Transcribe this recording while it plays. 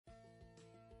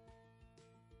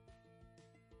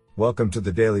Welcome to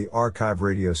the Daily Archive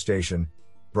radio station,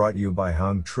 brought you by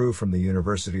Hung Tru from the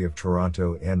University of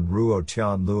Toronto and Ruo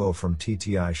Tian Luo from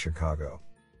TTI Chicago.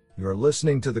 You are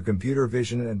listening to the Computer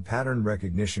Vision and Pattern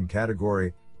Recognition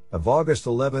category of August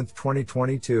 11,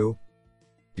 2022.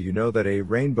 Do you know that a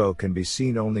rainbow can be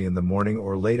seen only in the morning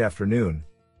or late afternoon?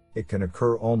 It can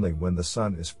occur only when the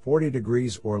sun is 40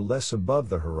 degrees or less above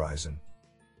the horizon.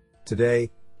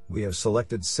 Today, we have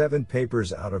selected 7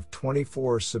 papers out of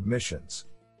 24 submissions.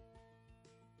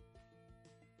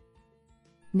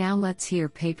 Now let's hear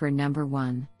paper number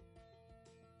 1.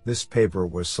 This paper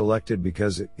was selected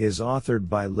because it is authored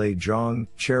by Lei Zhang,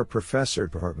 Chair Professor,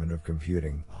 Department of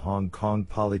Computing, Hong Kong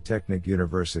Polytechnic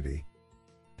University.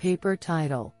 Paper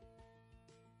title: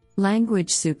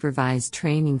 Language Supervised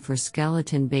Training for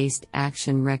Skeleton-Based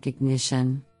Action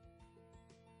Recognition.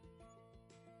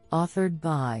 Authored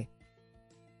by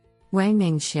Wang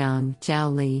Mingxiang,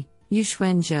 Zhao Li,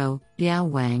 Yuxuan Zhou, Liao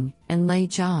Wang, and Lei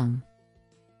Zhang.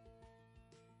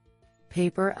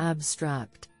 Paper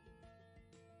abstract: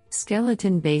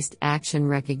 Skeleton-based action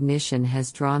recognition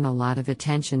has drawn a lot of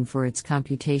attention for its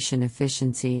computation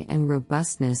efficiency and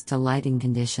robustness to lighting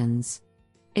conditions.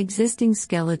 Existing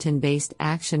skeleton-based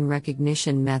action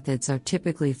recognition methods are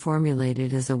typically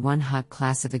formulated as a one-hot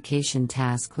classification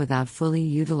task without fully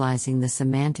utilizing the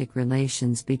semantic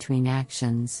relations between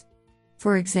actions.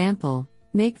 For example,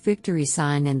 make victory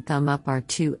sign and thumb up are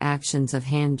 2 actions of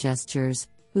hand gestures,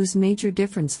 whose major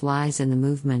difference lies in the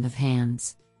movement of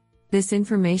hands. This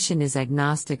information is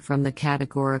agnostic from the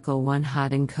categorical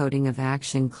one-hot encoding of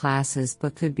action classes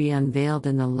but could be unveiled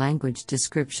in the language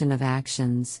description of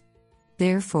actions.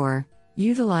 Therefore,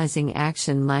 utilizing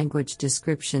action language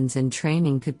descriptions in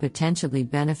training could potentially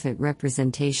benefit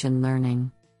representation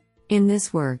learning. In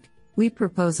this work, we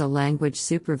propose a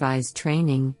language-supervised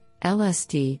training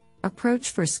 (LST)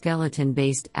 approach for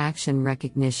skeleton-based action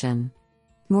recognition.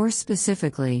 More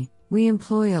specifically, we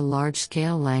employ a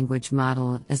large-scale language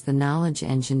model as the knowledge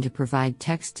engine to provide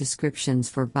text descriptions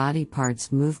for body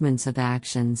parts' movements of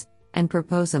actions, and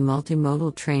propose a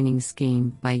multimodal training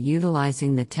scheme by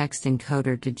utilizing the text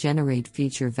encoder to generate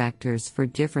feature vectors for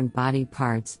different body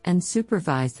parts and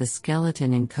supervise the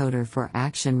skeleton encoder for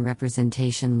action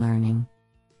representation learning.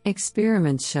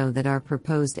 Experiments show that our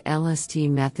proposed LST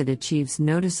method achieves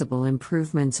noticeable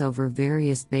improvements over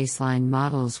various baseline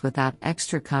models without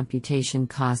extra computation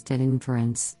cost at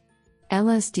inference.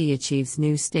 LST achieves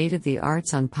new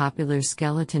state-of-the-arts on popular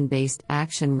skeleton-based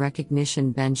action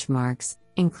recognition benchmarks,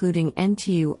 including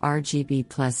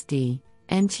NTU-RGB+D,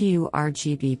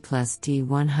 NTU-RGB+D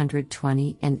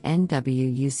 120 and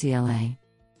NWUCLA.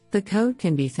 The code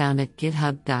can be found at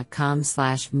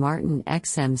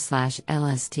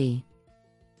github.com/martinxm/lst.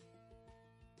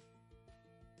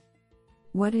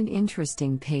 What an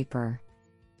interesting paper.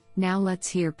 Now let's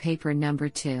hear paper number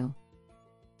 2.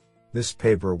 This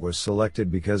paper was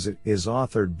selected because it is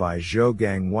authored by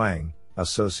Zhougang Wang,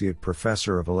 Associate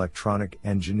Professor of Electronic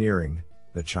Engineering,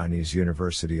 the Chinese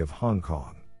University of Hong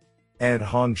Kong, and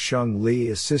Hongsheng Li,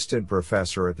 Assistant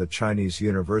Professor at the Chinese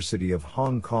University of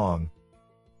Hong Kong.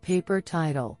 Paper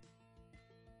title: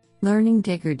 Learning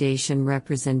Degradation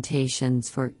Representations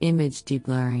for Image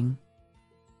Deblurring.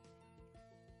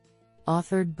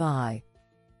 Authored by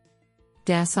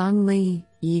Dasong Li,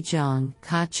 Yizhang,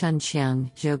 Ka Chunxiang,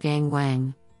 Zhougang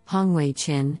Wang, Hongwei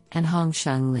Qin, and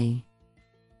Hongsheng Li.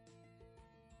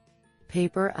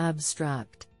 Paper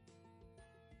abstract: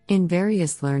 In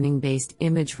various learning-based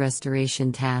image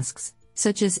restoration tasks,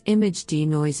 such as image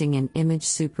denoising and image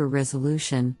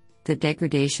super-resolution, the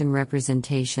degradation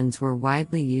representations were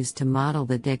widely used to model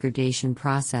the degradation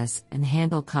process and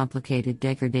handle complicated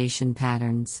degradation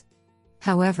patterns.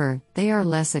 However, they are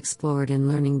less explored in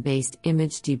learning-based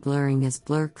image deblurring as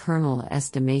blur kernel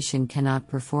estimation cannot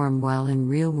perform well in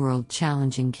real-world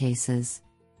challenging cases.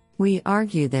 We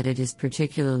argue that it is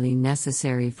particularly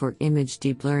necessary for image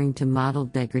deblurring to model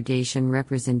degradation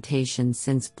representations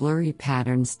since blurry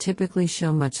patterns typically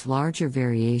show much larger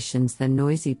variations than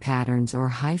noisy patterns or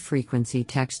high-frequency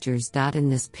textures. In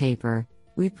this paper,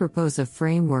 we propose a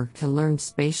framework to learn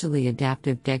spatially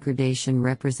adaptive degradation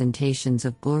representations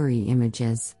of blurry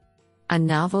images. A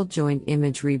novel joint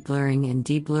image reblurring and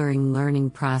deblurring learning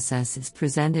process is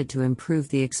presented to improve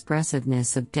the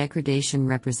expressiveness of degradation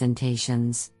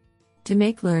representations. To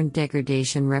make learned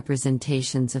degradation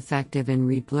representations effective in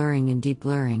reblurring and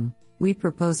deblurring, we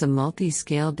propose a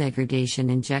multi-scale degradation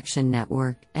injection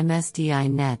network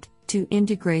 (MSDI-NET) to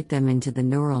integrate them into the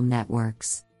neural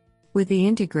networks. With the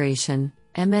integration,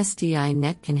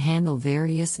 MSDI-NET can handle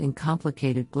various and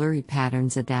complicated blurry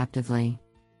patterns adaptively.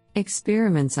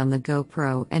 Experiments on the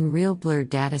GoPro and RealBlur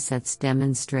datasets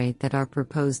demonstrate that our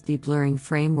proposed deblurring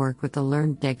framework with the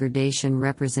learned degradation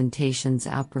representations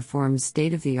outperforms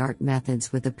state-of-the-art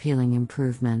methods with appealing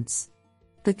improvements.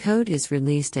 The code is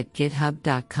released at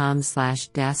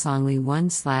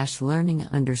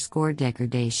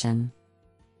github.com/dasongly1/learning_degradation.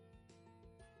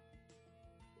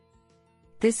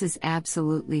 This is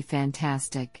absolutely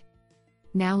fantastic.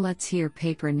 Now let's hear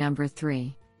paper number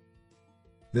 3.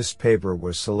 This paper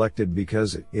was selected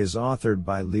because it is authored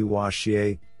by Liwei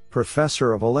Xie,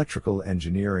 Professor of Electrical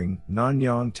Engineering,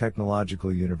 Nanyang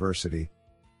Technological University.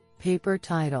 Paper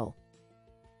title: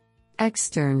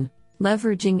 Extern,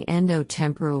 Leveraging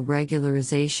Endo-Temporal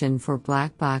Regularization for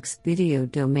Blackbox Video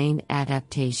Domain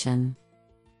Adaptation.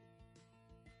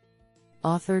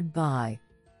 Authored by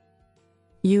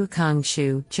Yukong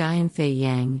Xu, Jianfei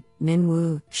Yang,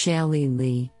 Minwu, Xiaoli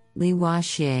Li, Liwei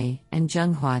Xie, and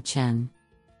Zhenghua Chen.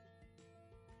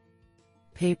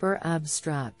 Paper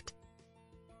abstract: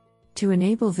 To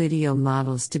enable video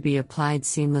models to be applied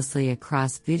seamlessly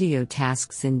across video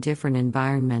tasks in different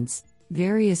environments,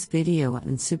 various video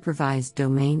unsupervised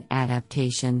domain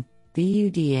adaptation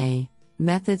 (VUDA)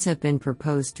 methods have been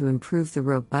proposed to improve the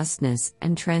robustness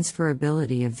and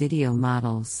transferability of video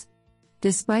models.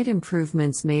 Despite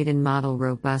improvements made in model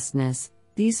robustness,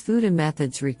 these VUDA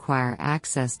methods require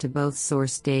access to both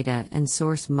source data and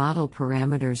source model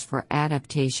parameters for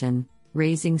adaptation,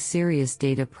 raising serious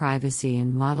data privacy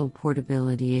and model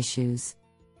portability issues.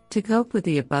 To cope with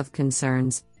the above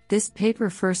concerns, this paper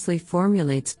firstly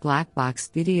formulates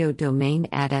Blackbox Video Domain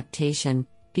Adaptation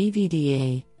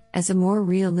 (BVDA) as a more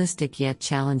realistic yet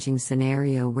challenging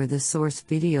scenario where the source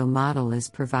video model is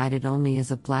provided only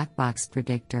as a blackbox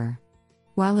predictor.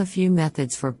 While a few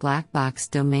methods for Blackbox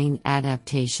Domain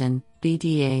Adaptation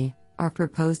 (BDA) are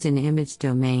proposed in image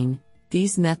domain,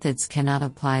 these methods cannot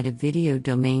apply to video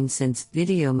domain since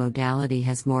video modality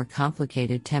has more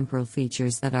complicated temporal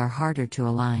features that are harder to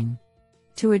align.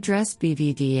 To address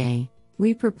BVDA,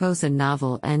 we propose a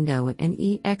novel endo and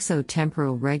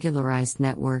exotemporal regularized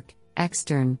network,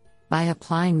 extern, by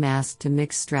applying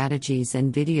mask-to-mix strategies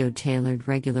and video-tailored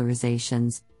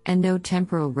regularizations,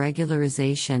 endotemporal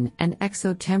regularization and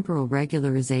exotemporal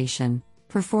regularization,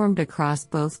 performed across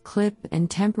both clip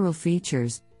and temporal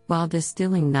features, while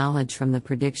distilling knowledge from the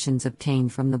predictions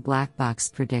obtained from the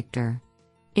blackbox predictor.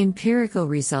 Empirical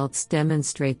results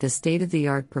demonstrate the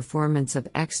state-of-the-art performance of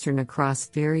extern across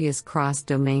various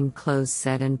cross-domain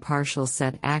closed-set and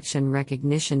partial-set action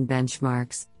recognition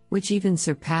benchmarks, which even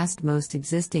surpassed most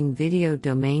existing video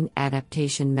domain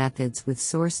adaptation methods with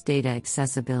source data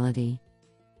accessibility.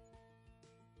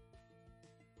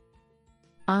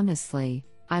 Honestly,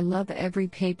 I love every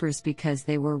papers because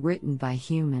they were written by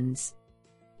humans.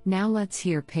 Now let's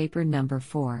hear paper number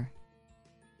 4.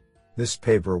 This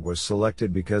paper was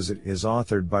selected because it is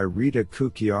authored by Rita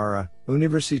Cucchiara,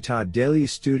 Università degli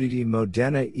Studi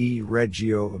Modena e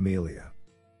Reggio Emilia.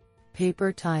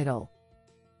 Paper title: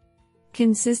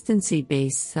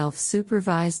 Consistency-based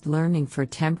self-supervised learning for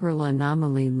temporal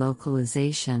anomaly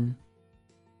localization.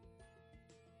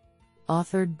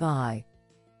 Authored by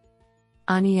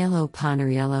Aniello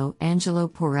Panariello, Angelo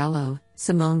Porello,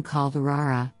 Simone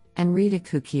Calderara, and Rita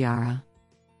Cucchiara.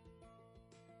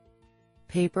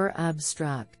 Paper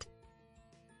abstract: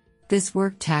 This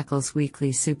work tackles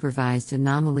weakly supervised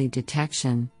anomaly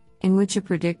detection, in which a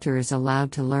predictor is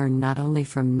allowed to learn not only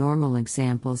from normal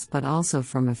examples but also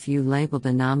from a few labeled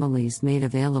anomalies made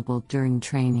available during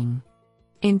training.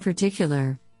 In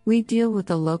particular, we deal with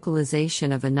the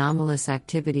localization of anomalous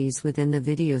activities within the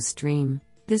video stream.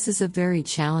 This is a very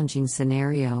challenging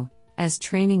scenario, as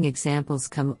training examples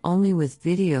come only with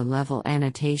video-level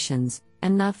annotations,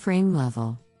 and not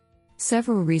frame-level.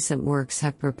 Several recent works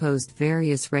have proposed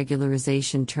various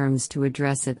regularization terms to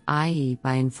address it, i.e.,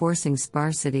 by enforcing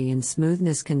sparsity and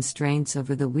smoothness constraints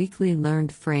over the weakly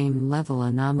learned frame-level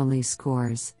anomaly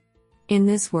scores. In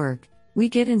this work, we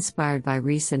get inspired by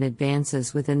recent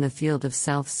advances within the field of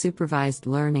self-supervised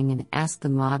learning and ask the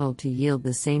model to yield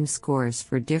the same scores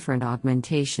for different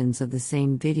augmentations of the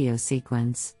same video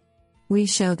sequence. We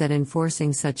show that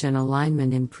enforcing such an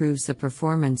alignment improves the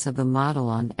performance of the model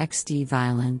on XD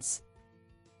violence.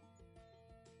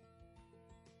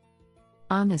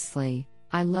 Honestly,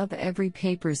 I love every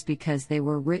papers because they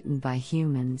were written by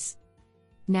humans.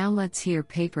 Now let's hear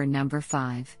paper number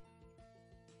 5.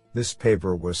 This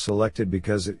paper was selected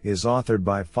because it is authored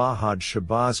by Fahad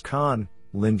Shabazz Khan,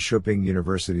 Linköping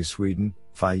University, Sweden,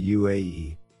 FI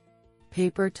UAE.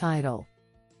 Paper title: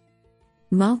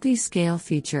 Multi-scale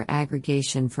feature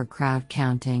aggregation for crowd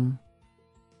counting.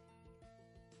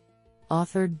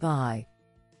 Authored by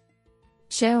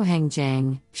Xiaoheng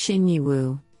Zhang, Xin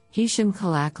Yiwu, Hisham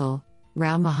Kalakal,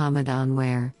 Rao Muhammad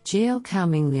Anwar, Jiao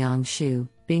Kaoming Liang Shu,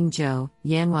 Bing Zhou,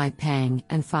 Yanwei Pang,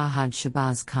 and Fahad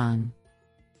Shabazz Khan.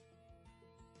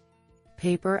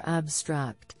 Paper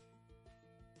abstract.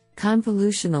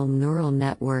 Convolutional neural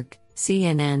network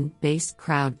 (CNN) based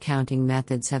crowd counting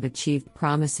methods have achieved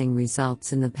promising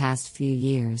results in the past few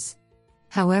years.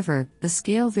 However, the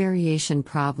scale variation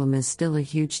problem is still a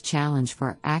huge challenge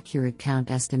for accurate count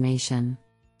estimation.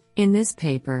 In this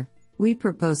paper, we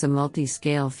propose a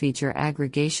multi-scale feature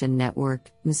aggregation network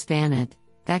 (MSFANET)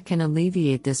 that can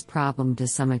alleviate this problem to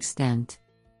some extent.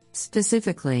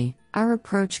 Specifically, our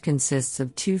approach consists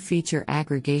of two feature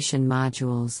aggregation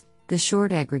modules: the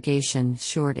short aggregation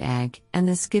 (SHORT-AG) and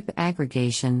the skip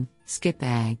aggregation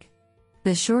 (SKIP-AG).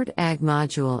 The short-AG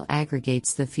module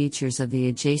aggregates the features of the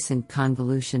adjacent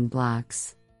convolution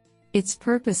blocks. Its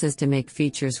purpose is to make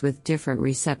features with different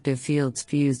receptive fields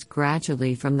fused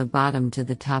gradually from the bottom to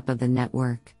the top of the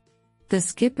network. The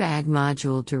SKIP-AG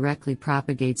module directly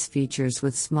propagates features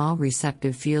with small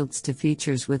receptive fields to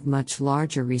features with much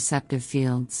larger receptive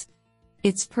fields.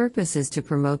 Its purpose is to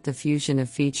promote the fusion of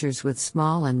features with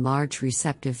small and large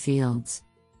receptive fields.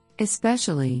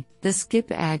 Especially, the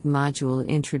SKIP-AG module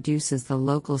introduces the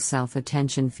local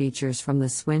self-attention features from the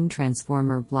SWIN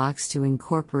transformer blocks to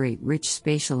incorporate rich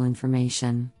spatial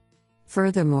information.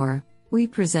 Furthermore, we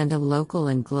present a local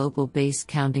and global base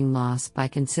counting loss by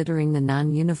considering the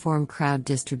non-uniform crowd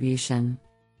distribution.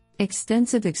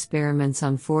 Extensive experiments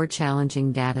on 4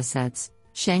 challenging datasets: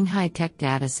 Shanghai Tech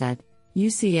Dataset,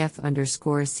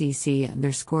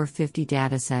 UCF_CC_50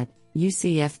 Dataset,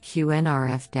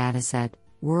 UCF-QNRF Dataset,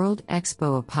 World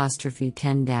Expo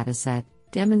 '10 Dataset,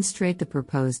 demonstrate the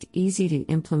proposed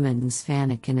easy-to-implement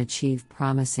MSFANET can achieve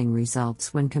promising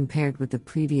results when compared with the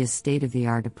previous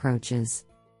state-of-the-art approaches.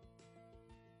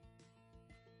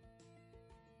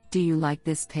 Do you like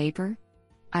this paper?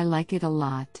 I like it a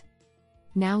lot.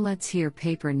 Now let's hear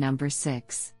paper number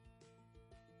 6.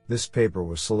 This paper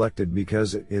was selected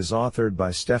because it is authored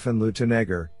by Stefan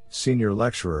Leutenegger, Senior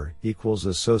Lecturer =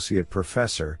 Associate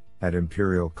Professor, at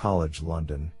Imperial College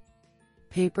London.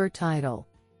 Paper title: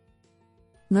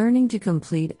 Learning to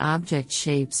complete object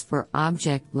shapes for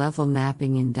object-level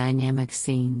mapping in dynamic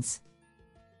scenes.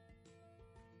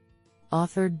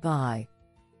 Authored by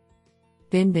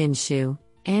Binbin Xu,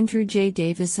 Andrew J.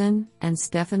 Davison, and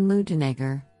Stefan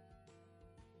Leutenegger.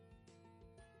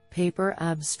 Paper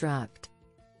abstract.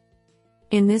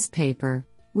 In this paper,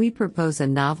 we propose a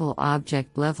novel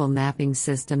object-level mapping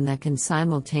system that can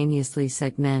simultaneously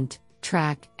segment,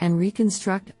 track, and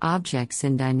reconstruct objects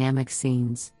in dynamic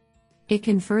scenes. It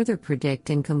can further predict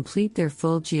and complete their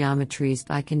full geometries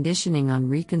by conditioning on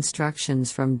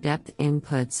reconstructions from depth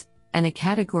inputs and a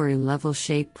category-level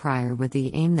shape prior, with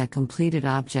the aim that completed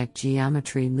object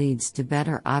geometry leads to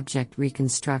better object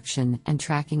reconstruction and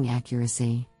tracking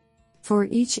accuracy. For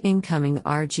each incoming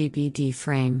RGBD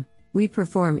frame, we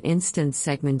perform instance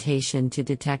segmentation to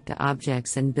detect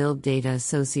objects and build data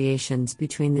associations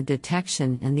between the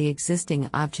detection and the existing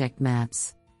object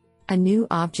maps. A new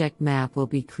object map will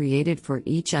be created for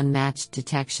each unmatched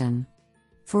detection.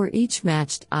 For each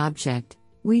matched object,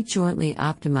 we jointly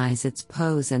optimize its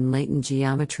pose and latent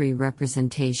geometry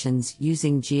representations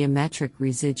using geometric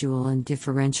residual and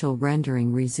differential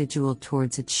rendering residual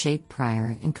towards its shape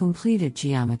prior and completed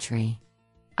geometry.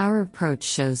 Our approach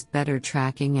shows better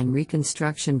tracking and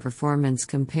reconstruction performance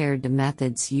compared to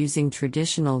methods using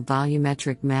traditional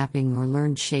volumetric mapping or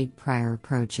learned shape prior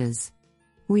approaches.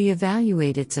 We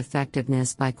evaluate its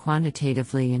effectiveness by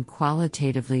quantitatively and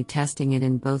qualitatively testing it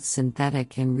in both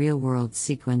synthetic and real-world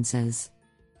sequences.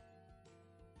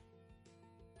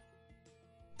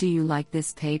 Do you like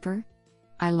this paper?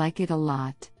 I like it a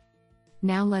lot.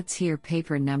 Now let's hear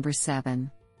paper number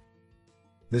 7.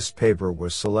 This paper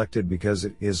was selected because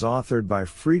it is authored by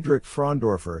Friedrich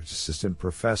Frondorfer, Assistant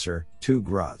Professor, TU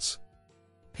Graz.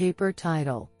 Paper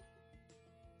title: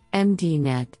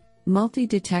 MDNet,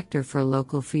 Multi-Detector for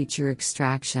Local Feature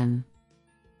Extraction.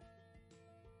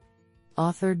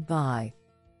 Authored by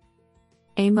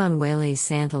Emanuele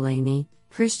Santillanni,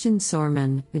 Christian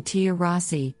Sorman, Mattia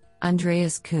Rossi,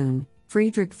 Andreas Kuhn,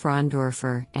 Friedrich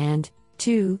Frondorfer, and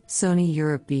TU Sony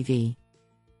Europe BV.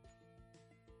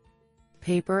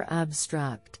 Paper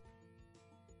abstract.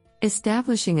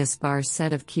 Establishing a sparse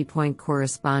set of keypoint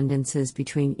correspondences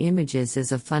between images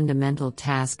is a fundamental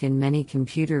task in many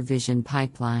computer vision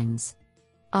pipelines.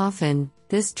 Often,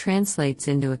 this translates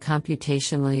into a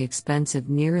computationally expensive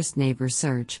nearest neighbor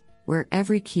search, where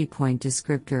every keypoint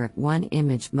descriptor at one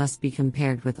image must be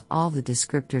compared with all the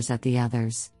descriptors at the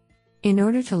others. In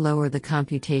order to lower the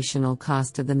computational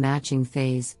cost of the matching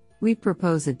phase, We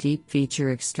propose a deep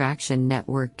feature extraction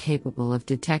network capable of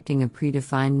detecting a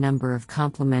predefined number of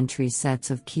complementary sets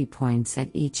of key points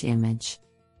at each image.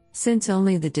 Since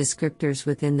only the descriptors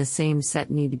within the same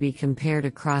set need to be compared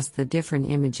across the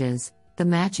different images, the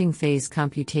matching phase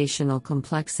computational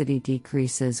complexity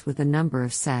decreases with a number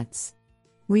of sets.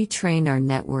 We train our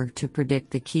network to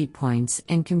predict the key points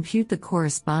and compute the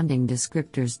corresponding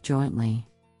descriptors jointly.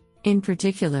 In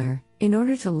particular, in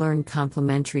order to learn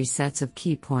complementary sets of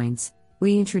key points,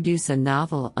 we introduce a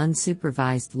novel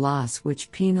unsupervised loss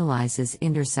which penalizes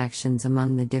intersections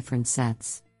among the different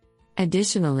sets.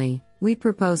 Additionally, we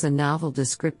propose a novel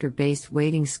descriptor-based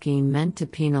weighting scheme meant to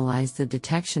penalize the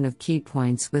detection of key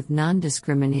points with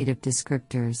non-discriminative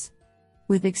descriptors.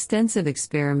 With extensive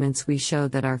experiments, we show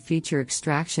that our feature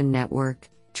extraction network,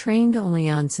 trained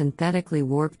only on synthetically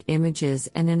warped images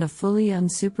and in a fully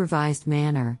unsupervised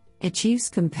manner, achieves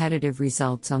competitive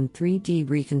results on 3D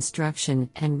reconstruction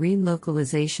and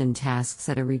relocalization tasks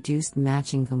at a reduced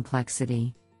matching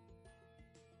complexity.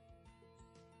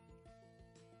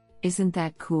 Isn't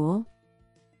that cool?